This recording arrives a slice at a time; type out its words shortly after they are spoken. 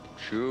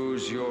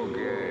Choose your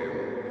game.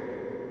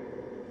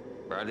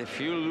 But if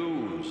you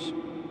lose,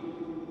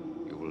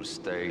 you will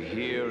stay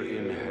here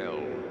in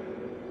hell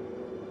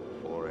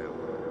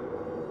forever.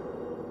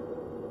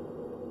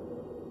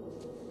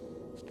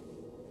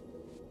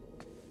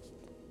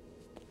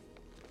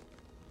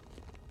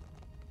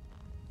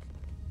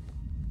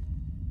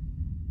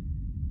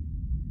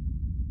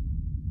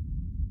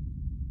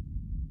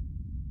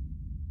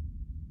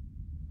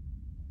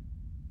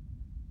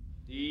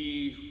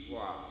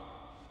 Wow.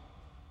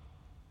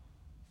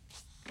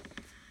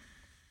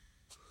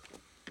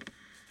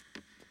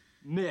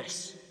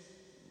 Miss.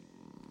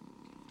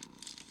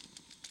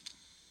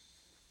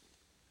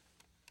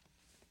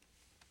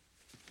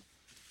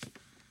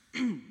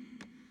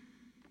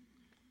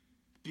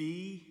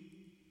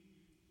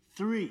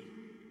 B3.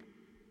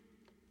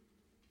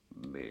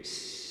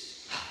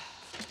 Miss.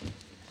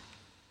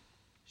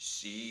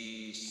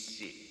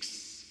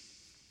 C6.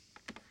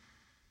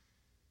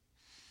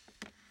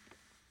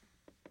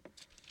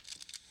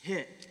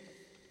 Hit.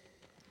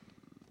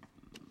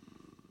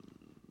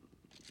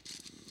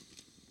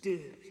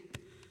 Dude,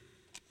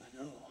 I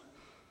know.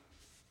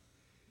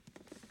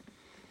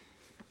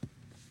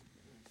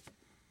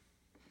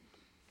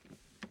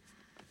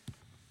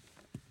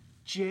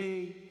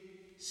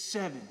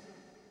 J7.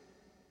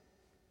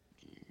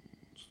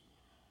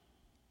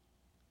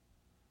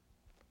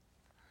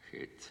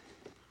 Hit.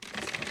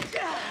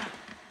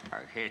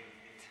 A hit.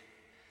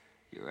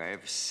 You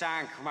have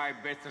sunk my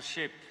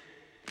battleship.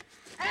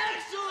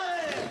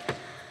 Excellent!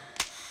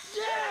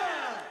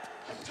 Yeah!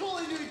 I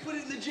totally knew you put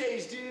it in the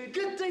J's, dude.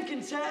 Good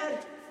thinking,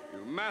 Ted.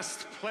 You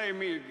must play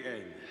me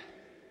again.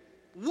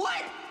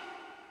 What?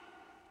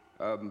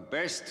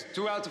 Best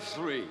 2 out of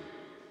 3.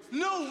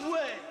 No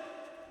way!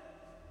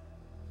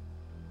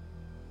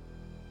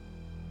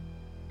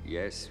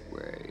 Yes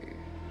way.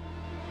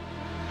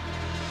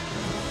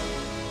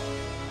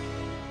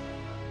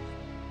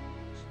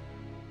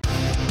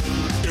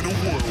 In a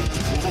world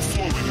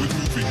overflowing with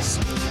movies,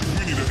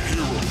 we need a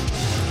hero.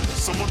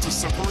 Someone to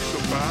separate the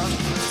bad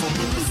from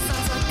the good.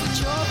 Sounds like a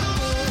job.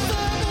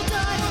 Verbal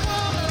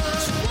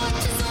dioramas.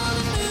 Watches all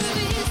the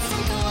movies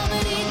from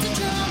comedy to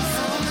drama.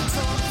 From the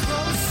top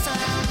roll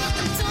sound.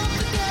 And don't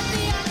forget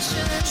the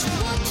action. She'll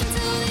watch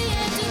until the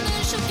end and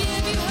then she'll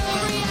give you her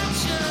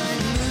reaction.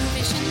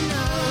 Movies you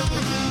know,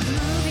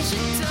 movies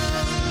you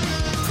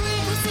don't.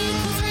 Prequels,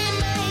 sequels,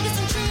 remakes,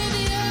 and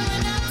trivia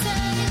and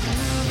outtakes.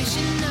 Movies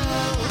you know,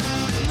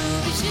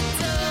 movies you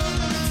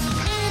don't.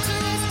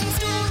 Interesting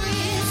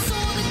stories,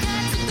 all the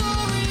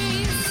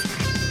categories.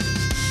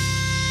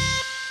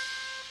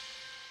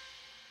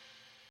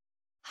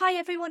 Hi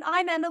everyone,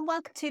 I'm Emma and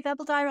welcome to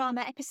Verbal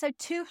Diorama episode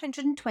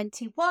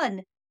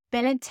 221,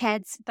 Bill and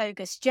Ted's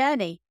Bogus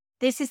Journey.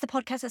 This is the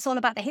podcast that's all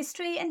about the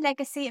history and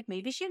legacy of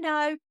movies you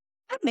know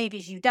and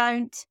movies you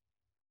don't.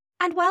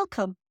 And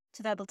welcome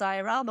to Verbal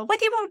Diorama.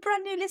 Whether you are a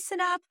brand new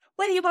listener,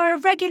 whether you are a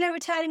regular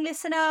returning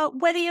listener,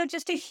 whether you're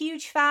just a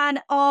huge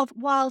fan of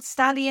Wild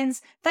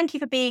Stallions, thank you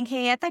for being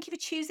here. Thank you for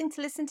choosing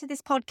to listen to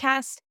this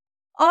podcast.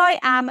 I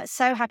am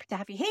so happy to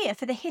have you here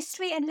for the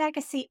history and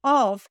legacy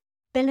of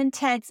Bill and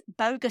Ted's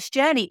Bogus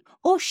Journey,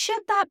 or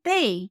should that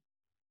be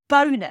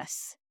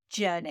Bonus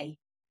Journey?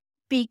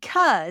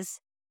 Because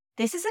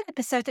this is an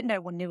episode that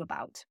no one knew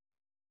about.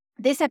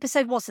 This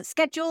episode wasn't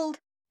scheduled.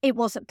 It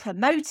wasn't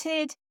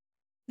promoted.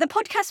 The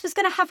podcast was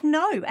going to have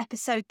no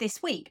episode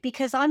this week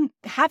because I'm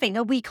having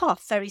a week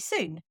off very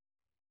soon.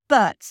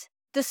 But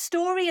the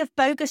story of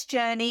Bogus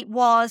Journey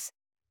was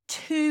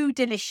too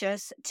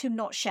delicious to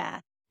not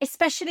share,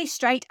 especially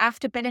straight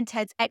after Bill and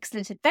Ted's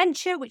Excellent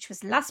Adventure, which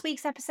was last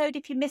week's episode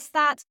if you missed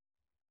that.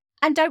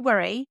 And don't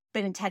worry,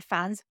 Bill and Ted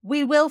fans,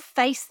 we will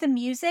face the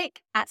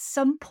music at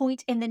some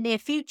point in the near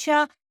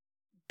future,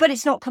 but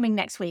it's not coming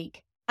next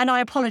week. And I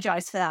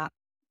apologise for that.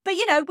 But,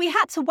 you know, we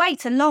had to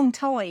wait a long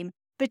time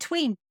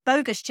between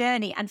Bogus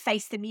Journey and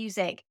Face the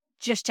Music,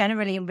 just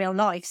generally in real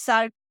life.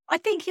 So I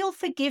think you'll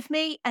forgive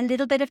me a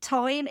little bit of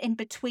time in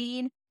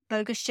between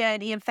Bogus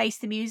Journey and Face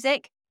the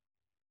Music.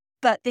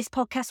 But this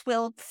podcast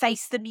will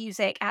face the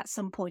music at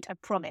some point, I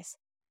promise.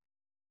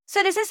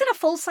 So this isn't a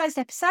full-sized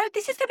episode.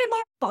 This is going to be more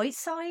a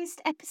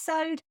bite-sized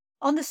episode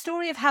on the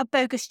story of how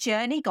Bogus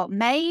Journey got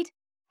made,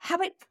 how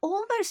it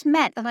almost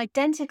met an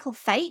identical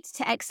fate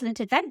to Excellent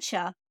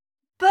Adventure,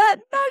 but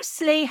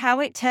mostly how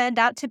it turned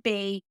out to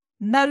be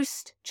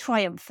most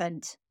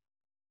triumphant.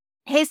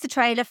 Here's the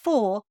trailer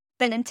for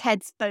Bill and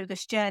Ted's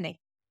Bogus Journey.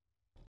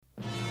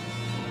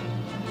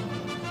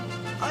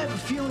 I have a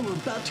feeling we're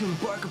about to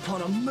embark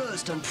upon a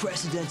most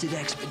unprecedented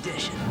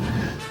expedition.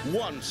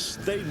 Once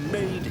they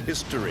made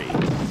history.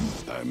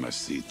 I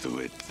must see to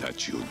it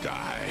that you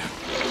die.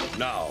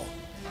 Now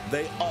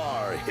they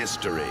are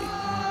history.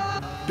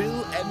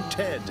 Bill and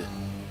Ted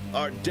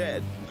are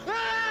dead.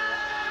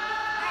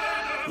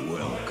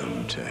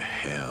 Welcome to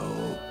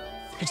hell,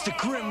 It's the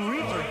Grim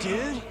Reaper,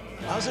 dude.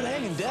 How's it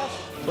hanging,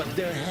 Death? But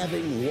they're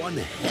having one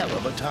hell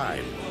of a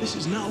time. This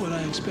is not what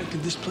I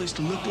expected this place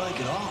to look like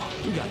at all.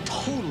 We got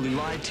totally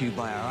lied to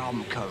by our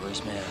album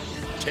covers, man.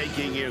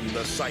 Taking in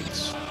the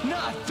sights.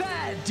 Not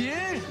bad,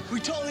 dude. We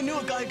totally knew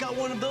a guy got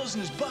one of those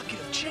in his bucket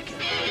of chicken.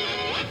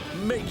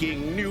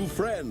 Making new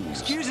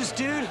friends. Excuse us,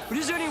 dude, but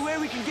is there any way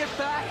we can get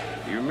back?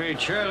 You may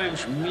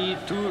challenge me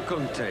to a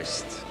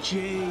contest.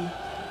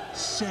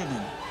 J7.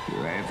 You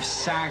have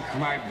sunk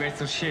my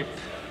battleship.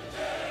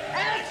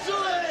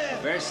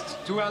 Excellent! Best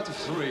 2 out of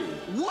 3.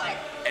 What?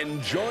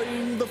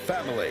 Enjoying the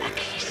family.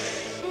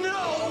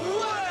 No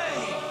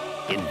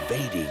way!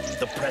 Invading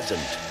the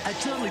present. I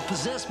totally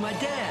possessed my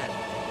dad.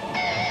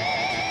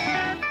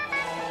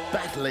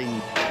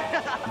 Battling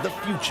the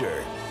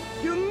future.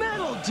 You're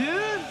metal,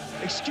 dude!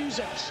 Excuse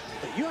us,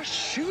 but your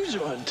shoes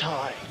are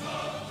untied.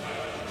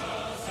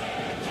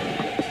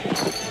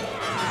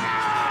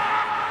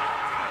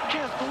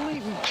 Can't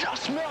believe we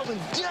just smelled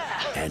and death!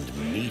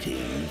 And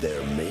meeting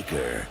their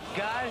maker.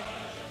 Guy,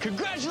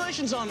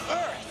 congratulations on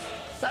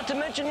Earth! Not to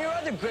mention your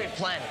other great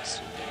planets.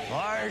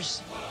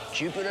 Mars,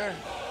 Jupiter,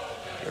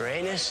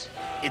 Uranus.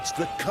 It's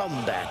the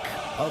comeback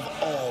of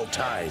all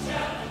time.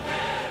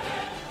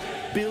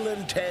 Bill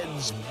and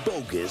Ted's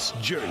Bogus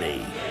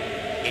Journey.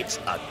 It's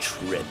a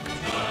trip.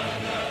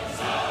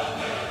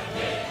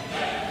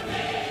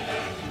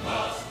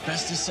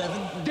 Best of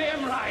 7?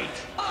 Damn right!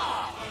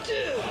 Ah,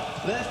 dude!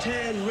 Left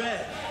hand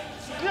red.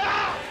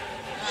 Ah!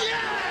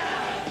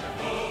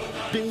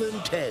 Yeah! Bill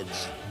and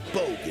Ted's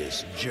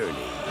Bogus Journey.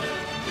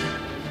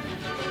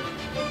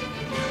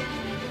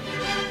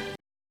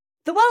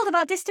 The world of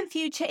our distant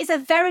future is a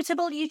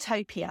veritable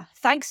utopia,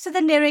 thanks to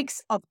the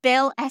lyrics of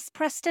Bill S.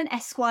 Preston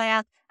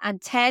Esquire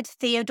and Ted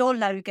Theodore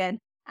Logan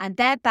and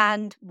their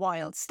band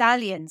Wild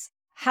Stallions.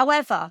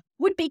 However,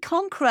 would-be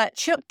conqueror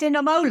Chuck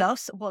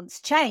Dinamolos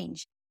wants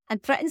change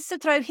and threatens to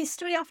throw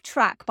history off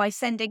track by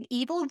sending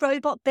evil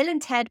robot Bill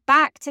and Ted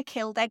back to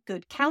kill their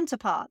good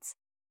counterparts.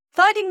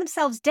 Finding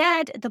themselves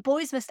dead, the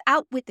boys must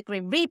outwit the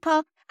Grim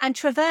Reaper and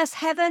traverse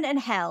heaven and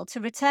hell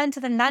to return to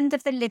the land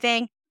of the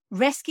living,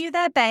 rescue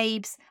their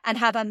babes, and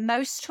have a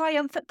most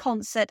triumphant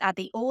concert at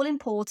the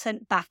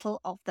all-important Battle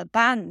of the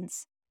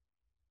Bands.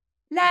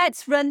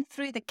 Let's run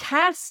through the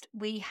cast.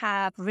 We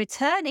have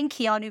returning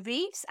Keanu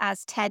Reeves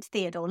as Ted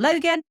Theodore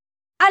Logan,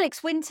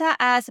 Alex Winter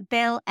as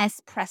Bill S.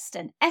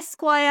 Preston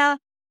Esquire,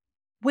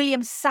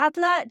 William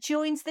Sadler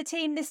joins the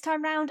team this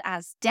time round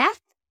as Death,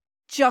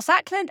 Joss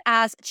Ackland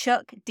as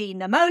Chuck D.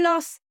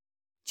 Namolos,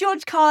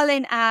 George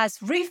Carlin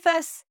as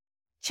Rufus,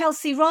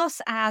 Chelsea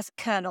Ross as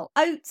Colonel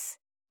Oates,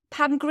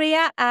 Pam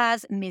Grier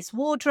as Ms.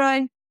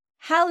 Wardrone,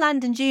 Hal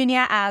Landon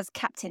Jr. as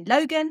Captain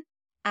Logan,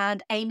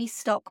 and Amy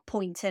Stock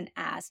Poynton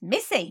as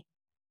Missy.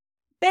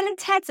 Bill and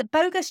Ted's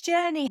Bogus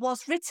Journey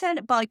was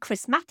written by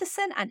Chris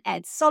Matheson and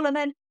Ed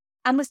Solomon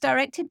and was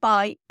directed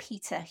by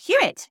Peter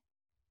Hewitt.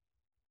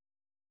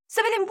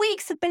 So within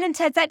weeks of Bill and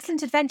Ted's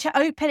Excellent Adventure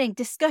opening,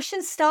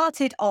 discussions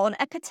started on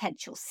a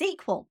potential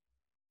sequel.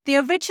 The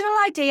original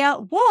idea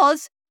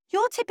was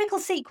your typical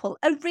sequel,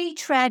 a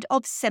retread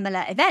of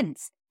similar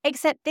events,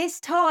 except this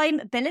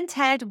time Bill and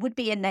Ted would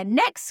be in their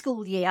next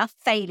school year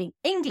failing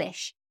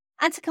English.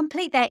 And to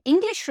complete their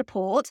English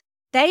report,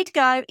 they'd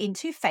go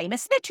into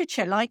famous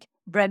literature like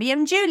Romeo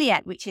and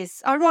Juliet, which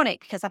is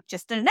ironic because I've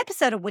just done an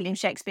episode of William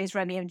Shakespeare's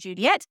Romeo and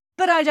Juliet,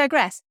 but I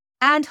digress,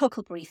 and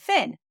Huckleberry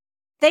Finn.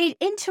 They'd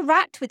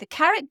interact with the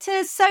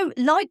characters, so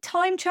like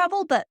time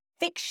travel, but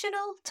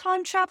fictional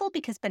time travel,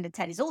 because Bill and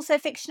Ted is also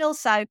fictional,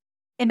 so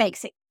it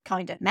makes it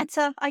kind of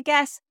meta, I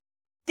guess.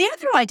 The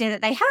other idea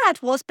that they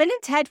had was Bill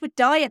and Ted would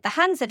die at the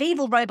hands of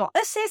evil robot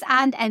usses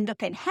and end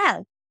up in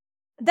hell.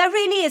 There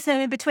really is no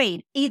in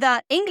between,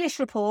 either English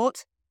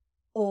report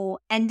or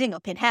ending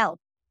up in hell.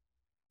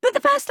 But the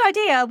first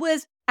idea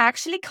was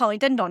actually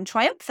kind of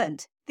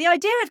non-triumphant. The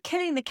idea of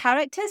killing the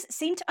characters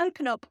seemed to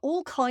open up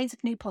all kinds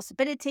of new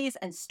possibilities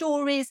and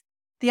stories.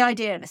 The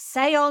idea of a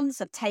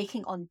seance, of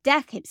taking on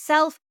death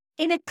himself,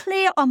 in a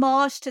clear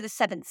homage to the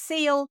Seventh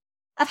Seal,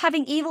 of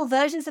having evil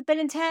versions of Bill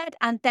and Ted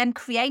and them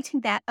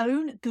creating their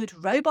own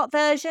good robot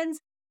versions,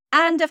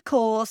 and of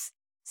course,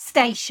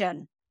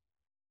 Station.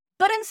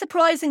 But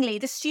unsurprisingly,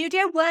 the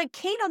studio weren't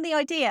keen on the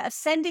idea of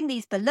sending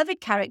these beloved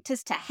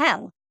characters to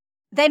hell.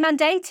 They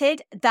mandated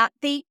that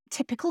the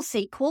typical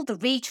sequel, the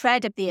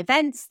retread of the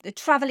events, the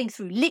travelling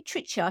through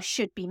literature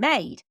should be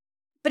made.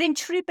 But in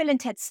true Bill and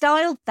Ted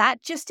style,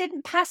 that just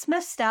didn't pass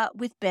muster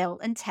with Bill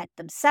and Ted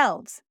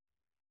themselves.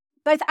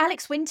 Both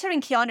Alex Winter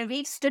and Keanu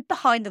Reeves stood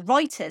behind the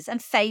writers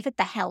and favoured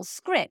the hell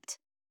script.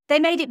 They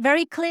made it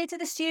very clear to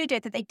the studio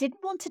that they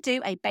didn't want to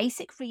do a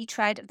basic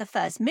retread of the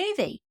first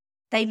movie.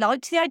 They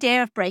liked the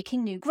idea of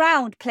breaking new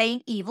ground,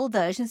 playing evil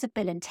versions of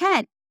Bill and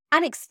Ted,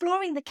 and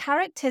exploring the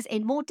characters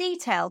in more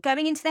detail,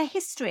 going into their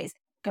histories,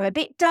 go a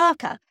bit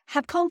darker,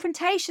 have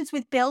confrontations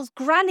with Bill's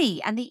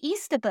granny and the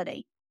Easter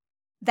Bunny.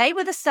 They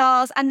were the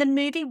stars, and the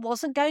movie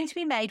wasn't going to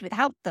be made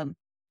without them.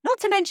 Not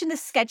to mention the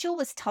schedule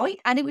was tight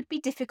and it would be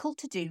difficult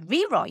to do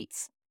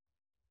rewrites.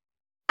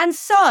 And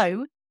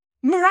so,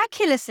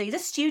 miraculously, the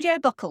studio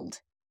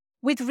buckled.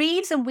 With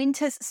Reeves and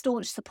Winter's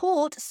staunch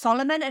support,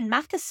 Solomon and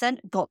Matheson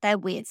got their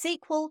weird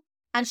sequel,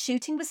 and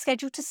shooting was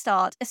scheduled to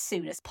start as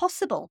soon as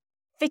possible,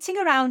 fitting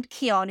around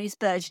Keanu's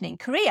burgeoning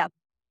career.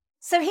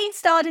 So he'd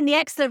starred in the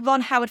excellent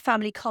Ron Howard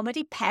family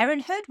comedy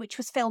Parenthood, which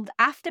was filmed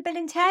after Bill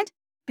and Ted,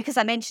 because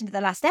I mentioned in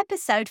the last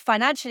episode,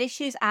 financial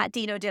issues at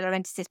Dino De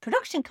Laurentiis'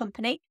 production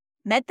company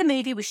meant the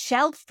movie was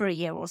shelved for a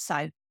year or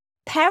so.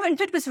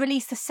 Parenthood was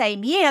released the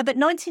same year, but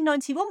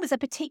 1991 was a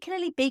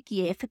particularly big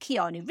year for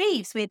Keanu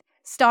Reeves, with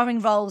starring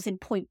roles in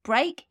Point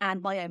Break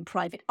and My Own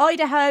Private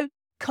Idaho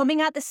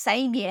coming out the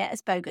same year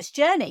as Bogus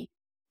Journey.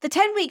 The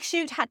 10-week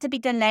shoot had to be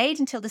delayed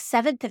until the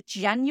 7th of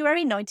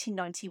January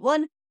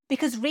 1991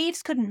 because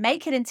Reeves couldn't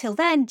make it until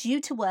then due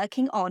to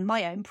working on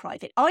My Own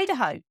Private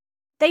Idaho.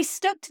 They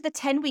stuck to the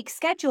 10-week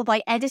schedule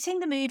by editing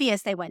the movie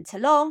as they went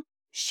along,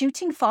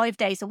 shooting 5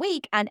 days a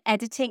week and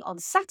editing on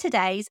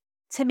Saturdays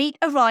to meet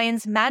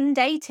Orion's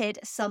mandated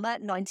summer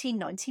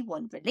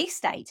 1991 release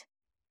date.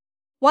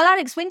 While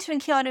Alex Winter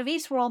and Keanu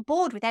Reeves were on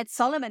board with Ed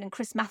Solomon and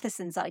Chris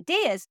Matheson's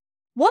ideas,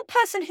 one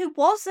person who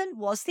wasn't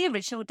was the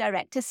original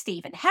director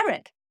Stephen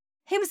Herrick.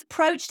 He was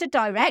approached to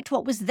direct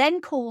what was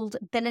then called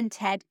Bill and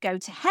Ted Go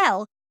to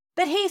Hell,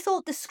 but he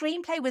thought the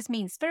screenplay was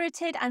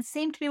mean-spirited and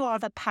seemed to be more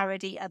of a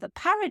parody of a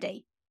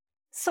parody.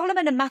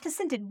 Solomon and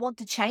Matheson didn't want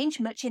to change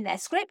much in their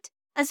script,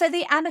 and so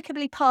they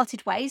amicably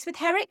parted ways with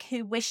Herrick,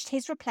 who wished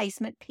his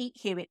replacement Pete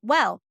Hewitt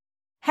well.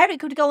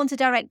 Herrick would go on to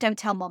direct Don't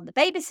Tell Mom the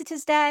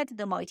Babysitter's Dead,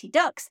 The Mighty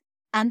Ducks,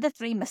 and The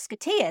Three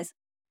Musketeers.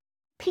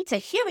 Peter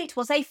Hewitt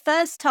was a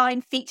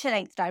first-time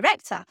feature-length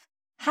director,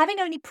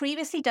 having only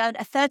previously done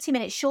a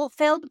 30-minute short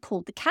film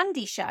called The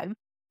Candy Show,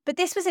 but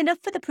this was enough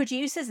for the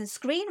producers and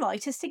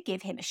screenwriters to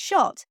give him a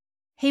shot.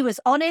 He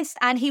was honest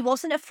and he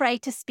wasn't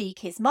afraid to speak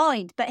his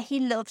mind, but he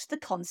loved the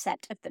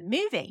concept of the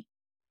movie.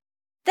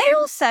 They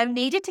also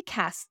needed to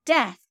cast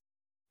Death.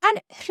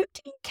 And who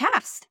do you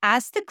cast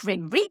as the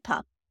Grim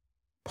Reaper?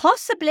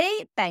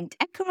 Possibly Bengt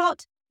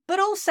Ekerot, but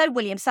also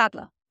William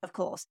Sadler, of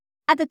course.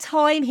 At the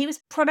time, he was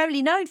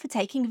primarily known for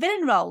taking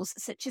villain roles,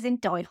 such as in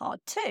Die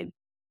Hard 2.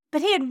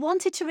 But he had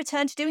wanted to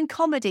return to doing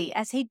comedy,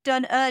 as he'd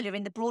done earlier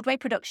in the Broadway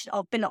production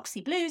of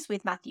Biloxi Blues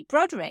with Matthew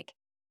Broderick.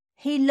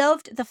 He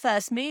loved the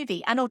first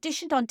movie and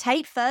auditioned on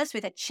tape first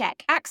with a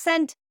Czech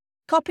accent,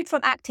 copied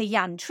from actor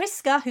Jan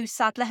Triska, who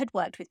Sadler had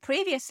worked with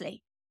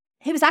previously.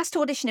 He was asked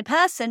to audition in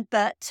person,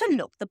 but to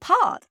look the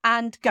part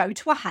and go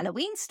to a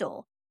Halloween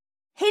store.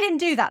 He didn't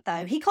do that,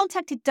 though. He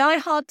contacted Die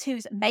Hard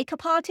 2's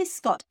makeup artist,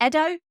 Scott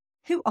Edo,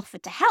 who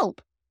offered to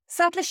help.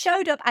 Sadler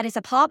showed up at his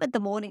apartment the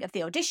morning of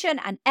the audition,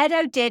 and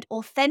Edo did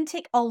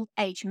authentic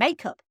old-age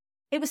makeup.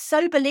 It was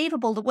so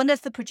believable that one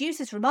of the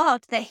producers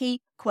remarked that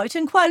he,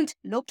 quote-unquote,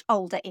 looked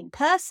older in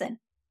person.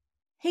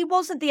 He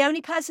wasn't the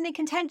only person in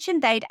contention.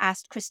 They'd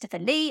asked Christopher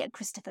Lee and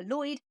Christopher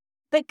Lloyd,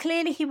 but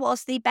clearly he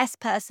was the best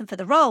person for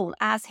the role,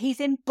 as he's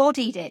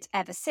embodied it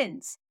ever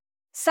since.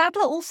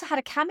 Sadler also had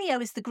a cameo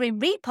as the Grim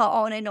Reaper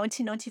on a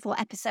 1994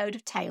 episode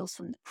of Tales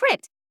from the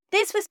Crypt.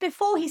 This was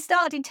before he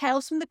starred in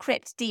Tales from the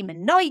Crypt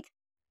Demon Knight,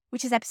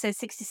 which is episode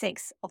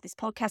 66 of this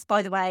podcast,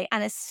 by the way,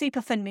 and a super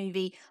fun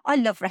movie. I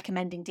love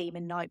recommending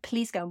Demon Knight.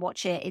 Please go and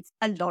watch it. It's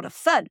a lot of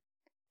fun.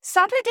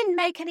 Sadler didn't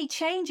make any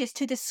changes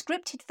to the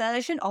scripted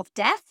version of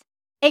Death,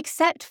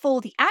 except for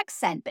the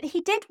accent, but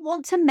he did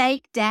want to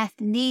make Death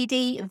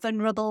needy,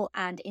 vulnerable,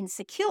 and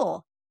insecure.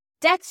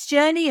 Death's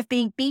journey of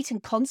being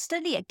beaten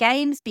constantly at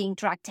games, being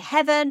dragged to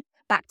heaven,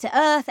 back to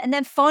earth, and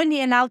then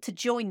finally allowed to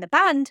join the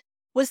band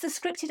was the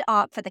scripted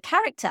arc for the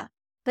character.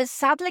 But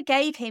Sadler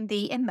gave him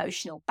the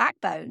emotional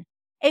backbone.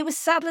 It was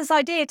Sadler's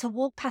idea to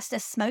walk past a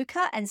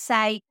smoker and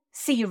say,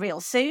 "See you real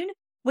soon,"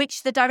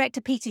 which the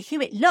director Peter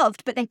Hewitt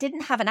loved, but they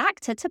didn't have an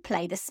actor to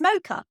play the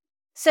smoker.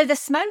 So the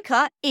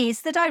smoker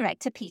is the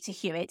director Peter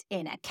Hewitt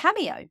in a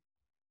cameo.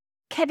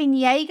 Kevin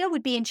Yeager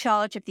would be in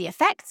charge of the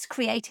effects,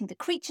 creating the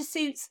creature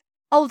suits,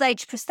 old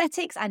age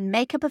prosthetics and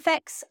makeup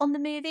effects on the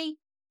movie.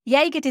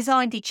 Yeager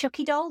designed the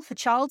Chucky doll for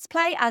Child's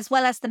Play, as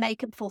well as the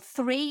makeup for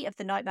 3 of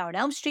the Nightmare on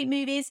Elm Street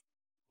movies.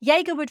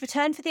 Yeager would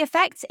return for the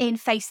effects in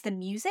Face the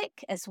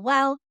Music as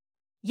well.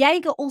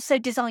 Yeager also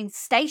designed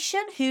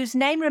Station, whose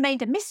name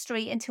remained a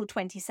mystery until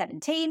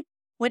 2017,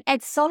 when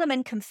Ed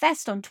Solomon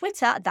confessed on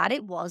Twitter that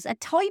it was a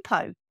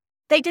typo.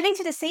 They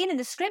deleted a scene in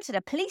the script at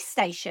a police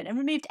station and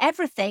removed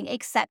everything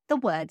except the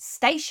word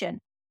station.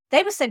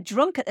 They were so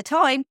drunk at the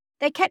time,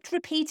 they kept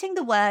repeating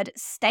the word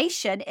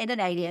station in an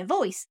alien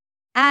voice.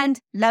 And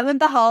lo and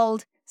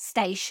behold,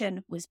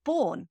 Station was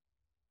born.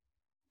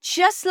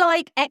 Just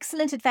like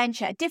Excellent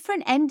Adventure, a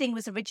different ending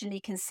was originally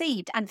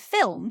conceived and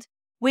filmed,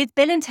 with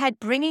Bill and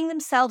Ted bringing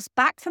themselves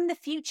back from the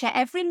future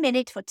every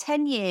minute for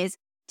 10 years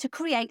to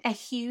create a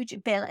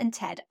huge Bill and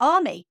Ted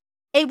army.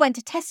 It went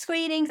to test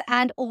screenings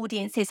and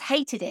audiences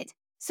hated it,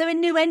 so a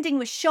new ending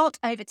was shot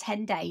over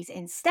 10 days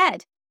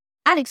instead.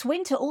 Alex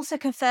Winter also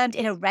confirmed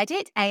in a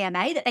Reddit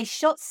AMA that they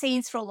shot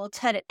scenes for an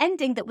alternate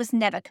ending that was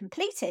never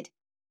completed.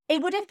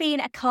 It would have been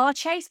a car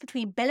chase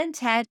between Bill and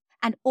Ted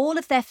and all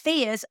of their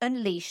fears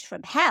unleashed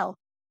from hell.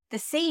 The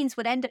scenes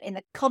would end up in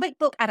the comic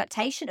book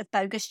adaptation of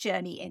Bogus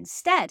Journey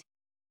instead.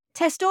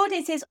 Test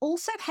audiences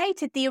also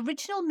hated the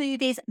original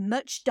movie's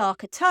much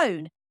darker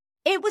tone.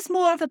 It was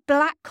more of a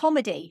black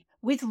comedy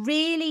with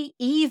really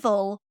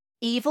evil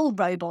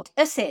robot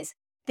usses.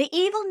 The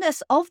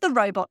evilness of the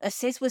robot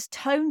usses was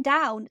toned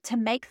down to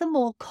make them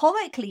more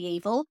comically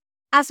evil,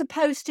 as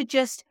opposed to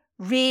just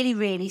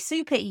really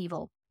super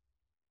evil.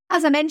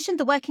 As I mentioned,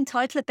 the working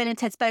title of Bill and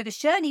Ted's Bogus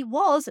Journey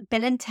was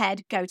Bill and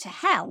Ted Go to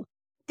Hell.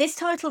 This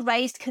title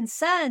raised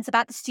concerns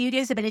about the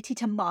studio's ability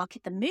to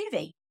market the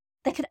movie.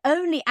 They could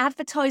only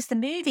advertise the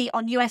movie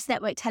on US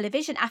network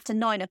television after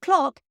 9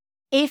 o'clock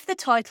if the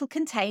title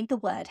contained the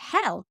word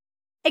hell.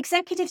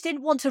 Executives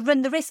didn't want to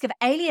run the risk of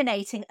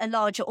alienating a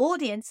larger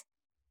audience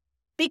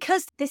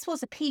because this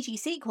was a PG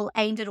sequel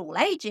aimed at all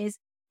ages,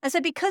 and so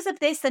because of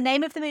this, the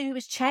name of the movie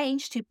was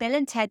changed to Bill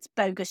and Ted's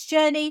Bogus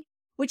Journey,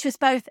 which was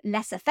both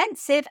less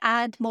offensive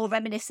and more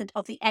reminiscent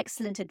of the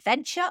excellent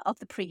adventure of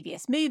the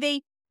previous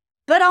movie.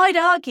 But I'd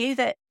argue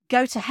that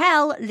Go to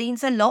Hell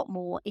leans a lot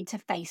more into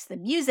Face the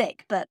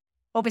Music, but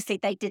obviously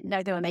they didn't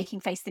know they were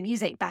making Face the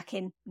Music back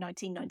in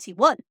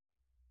 1991.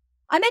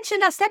 I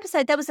mentioned last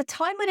episode there was a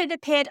time when it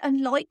appeared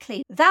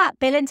unlikely that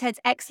Bill and Ted's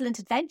Excellent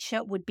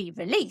Adventure would be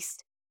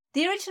released.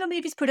 The original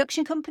movie's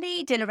production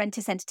company, De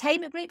Laurentiis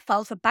Entertainment Group,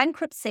 filed for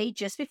bankruptcy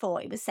just before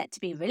it was set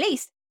to be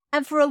released,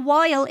 and for a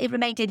while it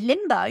remained in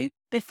limbo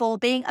before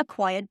being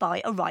acquired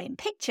by Orion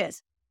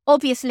Pictures.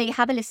 Obviously,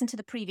 have a listen to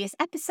the previous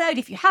episode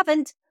if you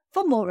haven't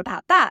for more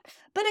about that.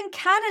 But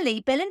uncannily,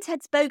 Bill and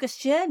Ted's Bogus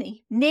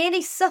Journey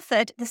nearly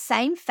suffered the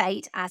same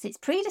fate as its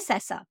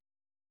predecessor.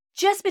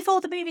 Just before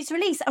the movie's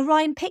release,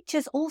 Orion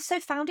Pictures also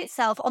found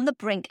itself on the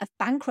brink of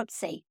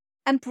bankruptcy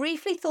and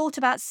briefly thought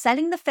about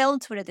selling the film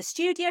to another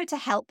studio to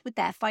help with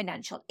their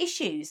financial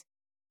issues.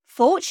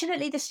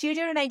 Fortunately, the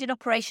studio remained in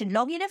operation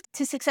long enough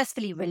to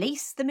successfully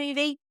release the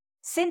movie.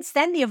 Since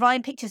then, the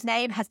Orion Pictures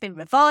name has been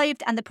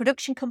revived and the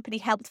production company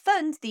helped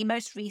fund the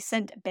most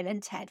recent Bill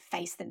and Ted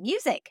Face the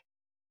Music.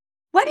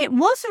 When it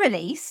was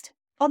released,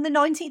 on the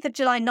 19th of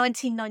July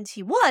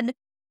 1991,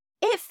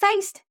 it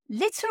faced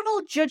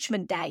literal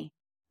Judgment Day.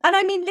 And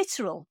I mean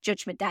literal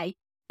Judgment Day,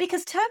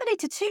 because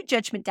Terminator 2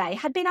 Judgment Day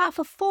had been out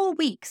for 4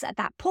 weeks at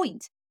that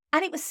point,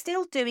 and it was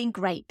still doing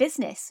great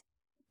business.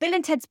 Bill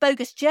and Ted's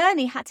Bogus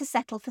Journey had to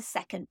settle for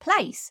second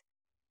place.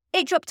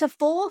 It dropped to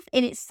 4th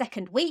in its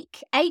second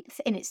week,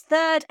 8th in its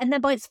third, and then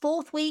by its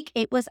 4th week,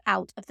 it was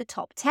out of the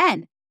top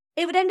 10.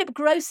 It would end up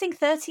grossing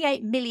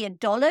 $38 million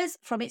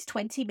from its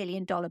 $20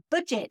 million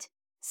budget,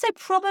 so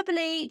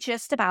probably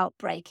just about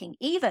breaking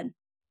even.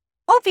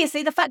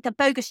 Obviously, the fact that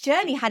Bogus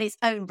Journey had its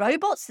own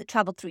robots that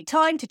travelled through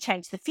time to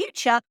change the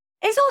future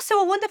is also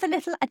a wonderful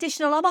little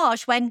additional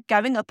homage when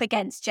going up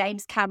against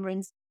James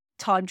Cameron's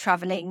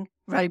time-travelling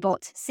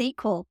robot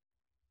sequel.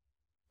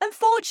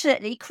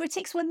 Unfortunately,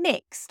 critics were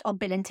mixed on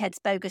Bill and Ted's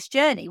Bogus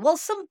Journey. While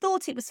some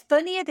thought it was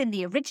funnier than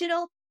the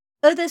original,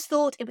 others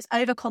thought it was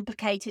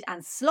overcomplicated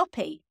and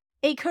sloppy.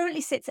 It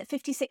currently sits at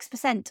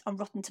 56% on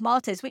Rotten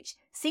Tomatoes, which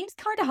seems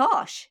kind of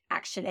harsh,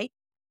 actually.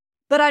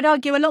 But I'd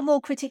argue a lot more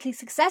critically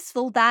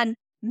successful than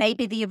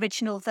maybe the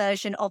original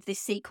version of this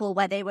sequel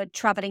where they were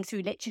travelling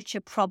through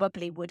literature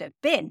probably would have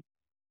been.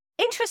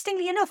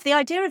 Interestingly enough, the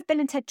idea of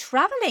Bill and Ted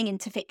travelling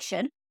into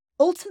fiction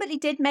ultimately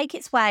did make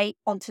its way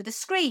onto the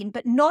screen,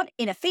 but not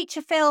in a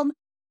feature film,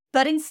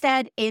 but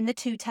instead in the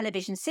 2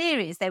 television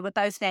series. They were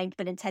both named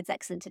Bill and Ted's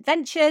Excellent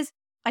Adventures.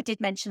 I did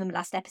mention them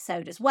last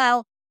episode as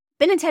well.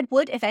 Bill and Ted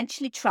would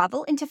eventually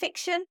travel into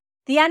fiction.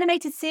 The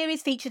animated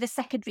series featured a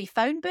secondary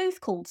phone booth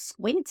called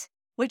Squint,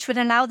 which would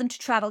allow them to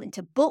travel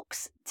into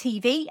books,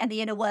 TV, and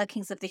the inner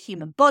workings of the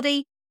human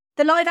body.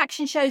 The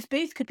live-action show's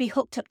booth could be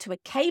hooked up to a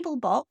cable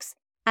box,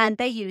 and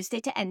they used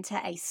it to enter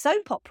a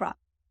soap opera.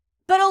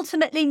 But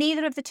ultimately,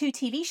 neither of the 2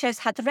 TV shows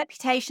had the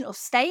reputation or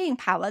staying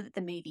power that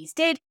the movies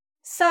did,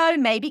 so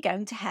maybe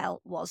Going to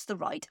Hell was the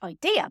right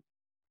idea.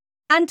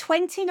 And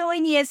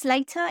 29 years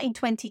later, in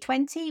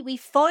 2020, we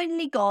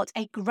finally got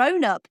a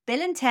grown-up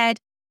Bill and Ted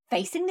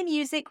facing the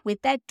music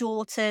with their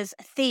daughters,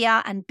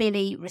 Thea and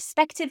Billy,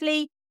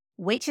 respectively,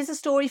 which is a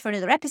story for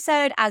another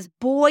episode, as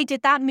boy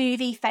did that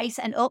movie face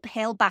an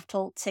uphill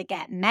battle to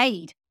get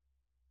made.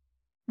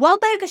 While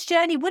Bogus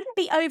Journey wouldn't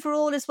be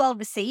overall as well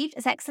received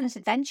as Excellent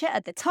Adventure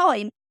at the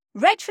time,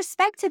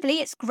 retrospectively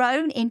it's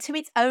grown into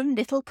its own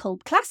little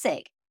cult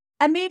classic,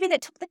 a movie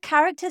that took the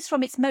characters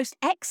from its most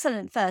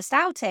excellent first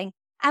outing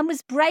and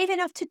was brave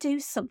enough to do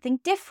something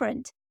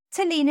different,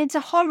 to lean into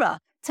horror,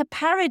 to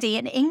parody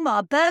an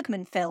Ingmar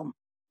Bergman film.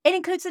 It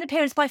includes an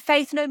appearance by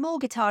Faith No More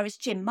guitarist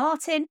Jim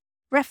Martin,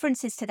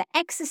 references to The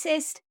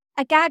Exorcist,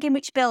 a gag in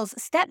which Bill's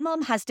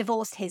stepmom has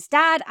divorced his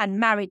dad and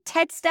married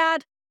Ted's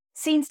dad,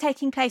 scenes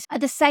taking place at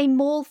the same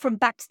mall from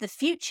Back to the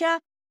Future,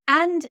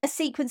 and a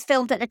sequence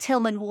filmed at a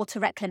Tillman water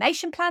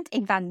reclamation plant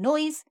in Van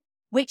Nuys,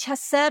 which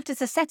has served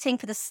as a setting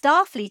for the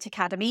Starfleet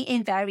Academy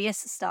in various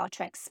Star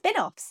Trek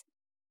spin-offs.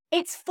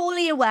 It's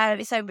fully aware of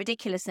its own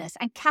ridiculousness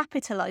and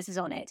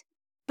capitalises on it,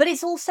 but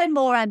it's also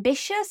more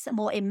ambitious,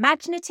 more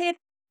imaginative,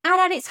 and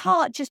at its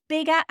heart just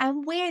bigger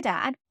and weirder,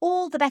 and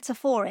all the better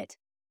for it.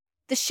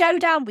 The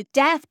showdown with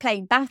Death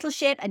playing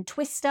Battleship and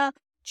Twister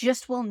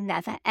just will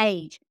never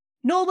age.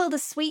 nor will the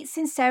sweet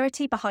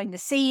sincerity behind the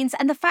scenes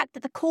and the fact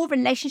that the core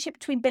relationship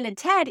between Bill and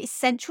Ted is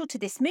central to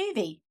this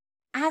movie,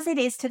 as it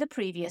is to the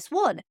previous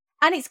one.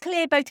 And it's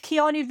clear both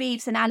Keanu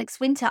Reeves and Alex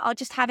Winter are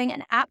just having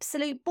an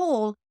absolute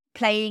ball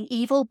playing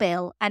evil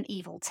Bill and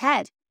evil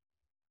Ted.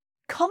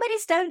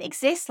 Comedies don't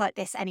exist like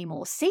this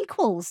anymore.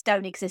 Sequels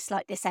don't exist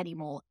like this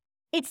anymore.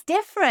 It's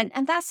different,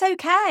 and that's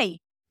okay.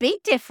 Be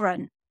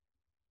different.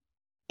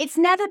 It's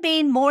never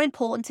been more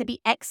important to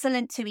be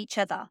excellent to each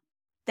other.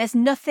 There's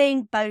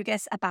nothing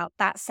bogus about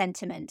that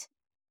sentiment.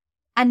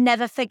 And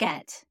never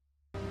forget.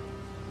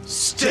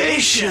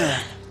 Station!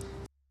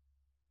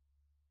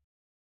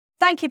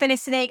 Thank you for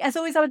listening. As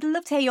always, I would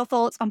love to hear your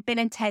thoughts on Bill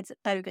and Ted's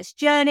Bogus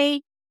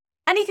Journey.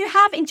 And if you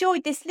have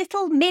enjoyed this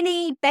little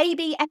mini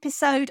baby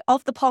episode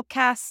of the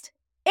podcast,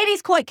 it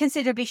is quite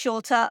considerably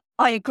shorter,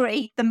 I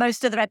agree, than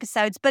most other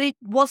episodes, but it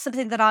was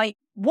something that I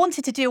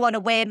wanted to do on a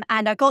whim,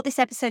 and I got this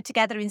episode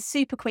together in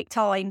super quick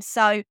time,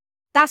 so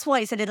that's why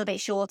it's a little bit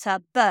shorter.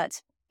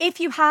 But if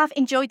you have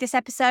enjoyed this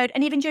episode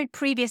and you've enjoyed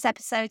previous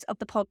episodes of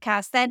the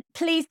podcast, then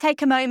please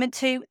take a moment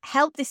to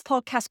help this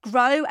podcast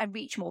grow and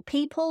reach more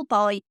people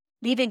by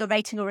leaving a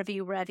rating or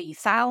review wherever you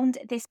found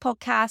this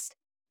podcast,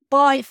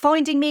 by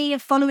finding me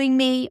and following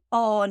me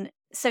on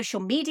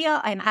social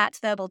media. I'm at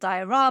Verbal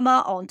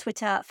Diorama on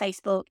Twitter,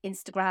 Facebook,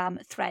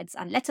 Instagram, Threads,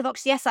 and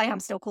Letterboxd. Yes, I am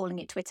still calling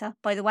it Twitter,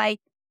 by the way.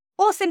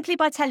 Or simply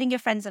by telling your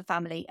friends and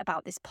family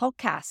about this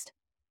podcast.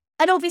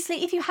 And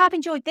obviously, if you have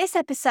enjoyed this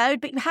episode,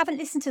 but you haven't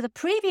listened to the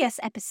previous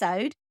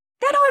episode,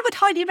 then I would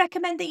highly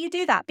recommend that you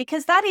do that,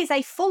 because that is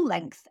a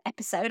full-length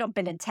episode on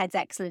Bill and Ted's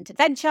Excellent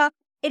Adventure.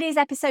 It is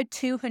episode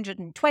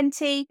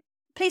 220.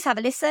 Please have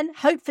a listen.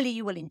 Hopefully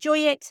you will enjoy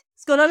it.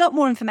 It's got a lot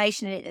more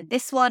information in it than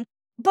this one.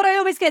 But I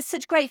always get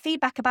such great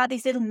feedback about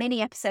these little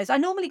mini episodes. I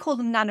normally call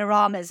them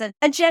nanoramas,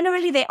 and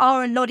generally they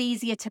are a lot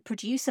easier to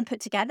produce and put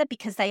together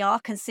because they are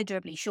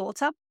considerably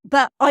shorter.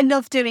 But I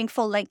love doing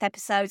full-length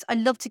episodes. I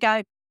love to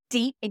go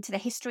deep into the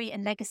history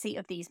and legacy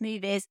of these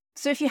movies.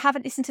 So if you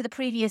haven't listened to the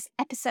previous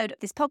episode of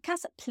this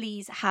podcast,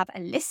 please have a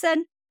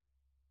listen.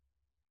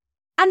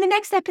 And the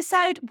next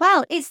episode,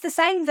 well, it's the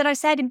same that I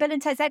said in Bill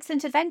and Ted's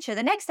Excellent Adventure.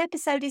 The next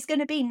episode is going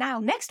to be now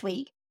next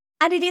week.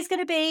 And it is going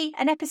to be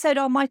an episode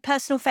on my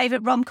personal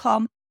favourite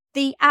rom-com,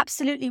 the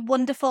absolutely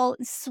wonderful,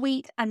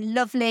 sweet and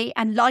lovely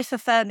and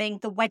life-affirming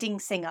The Wedding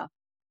Singer.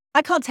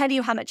 I can't tell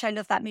you how much I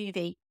love that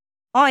movie.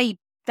 I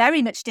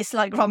very much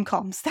dislike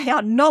rom-coms. They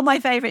are not my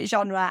favourite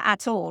genre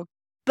at all.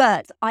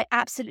 But I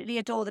absolutely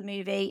adore the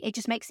movie. It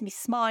just makes me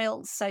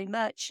smile so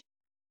much.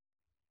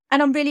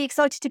 And I'm really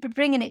excited to be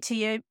bringing it to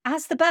you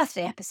as the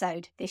birthday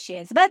episode this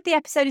year. The birthday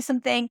episode is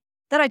something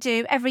that I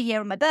do every year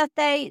on my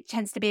birthday. It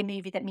tends to be a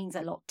movie that means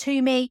a lot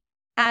to me.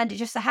 And it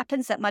just so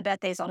happens that my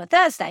birthday is on a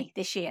Thursday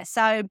this year.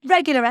 So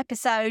regular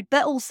episode,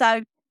 but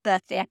also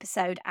birthday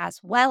episode as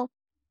well.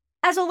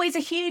 As always, a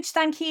huge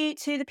thank you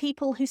to the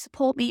people who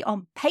support me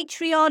on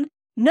Patreon.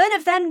 None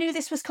of them knew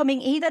this was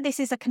coming either. This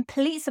is a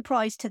complete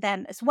surprise to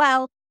them as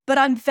well. But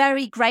I'm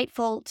very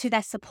grateful to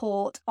their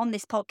support on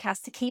this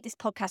podcast to keep this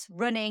podcast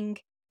running.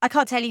 I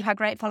can't tell you how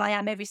grateful I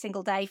am every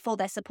single day for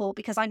their support,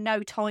 because I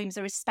know times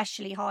are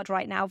especially hard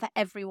right now for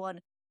everyone.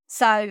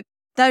 So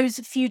those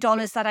few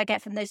dollars that I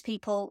get from those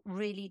people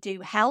really do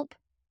help.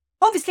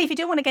 Obviously, if you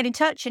do want to get in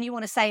touch and you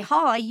want to say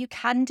hi, you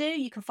can do.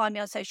 You can find me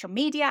on social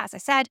media, as I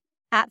said,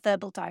 at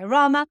Verbal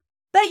Diorama.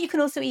 But you can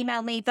also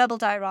email me,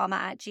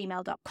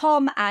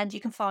 verbaldiorama@gmail.com, and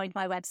you can find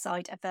my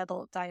website at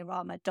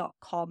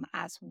verbaldiorama.com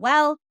as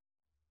well.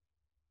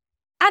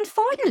 And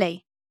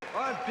finally,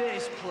 Our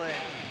bass player,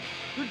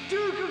 the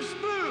Duke of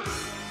Smooth,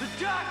 the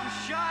Dr.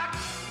 Shock,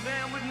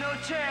 man with no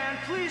tan.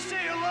 Please say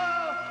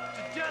hello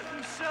to Death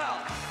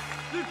himself,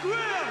 the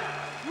Grim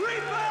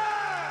Reaper!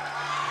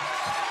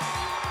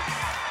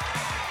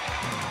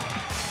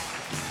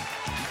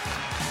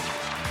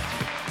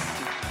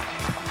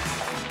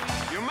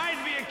 You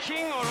might be a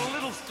king or a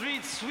little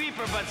street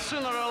sweeper, but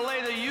sooner or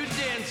later you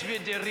dance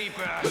with the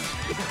Reaper.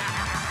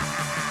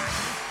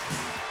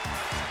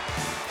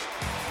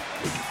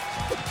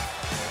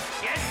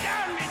 Get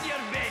down with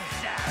your bed,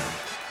 sir.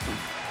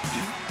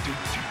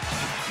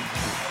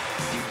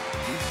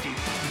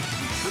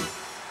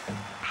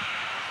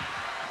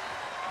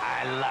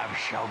 I love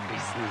show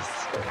business.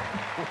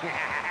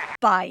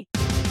 bye.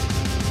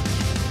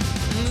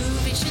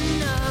 Movies you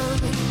know,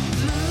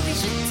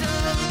 movies you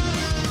don't.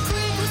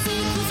 Prequels,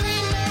 sequels,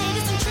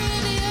 remakes, and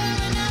trivia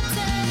and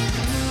updates.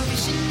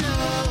 Movies you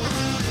know,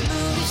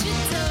 movies you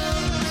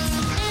don't.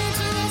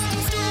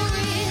 Interesting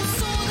stories,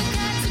 all the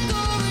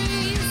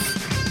categories.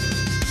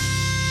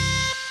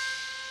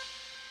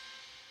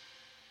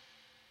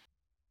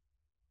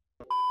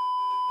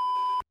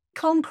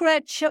 Conqueror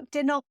chucked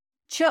in up.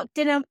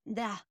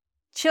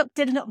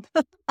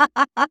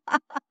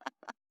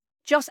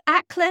 Joss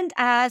Ackland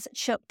as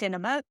Chuck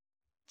Dynamo.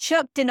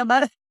 Chuck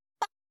Dynamo.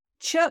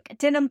 Chuck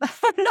Dynamo.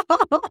 No,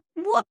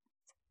 what?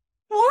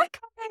 Why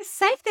can't I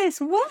say this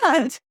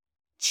word?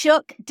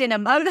 Chuck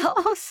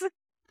Dynamonos.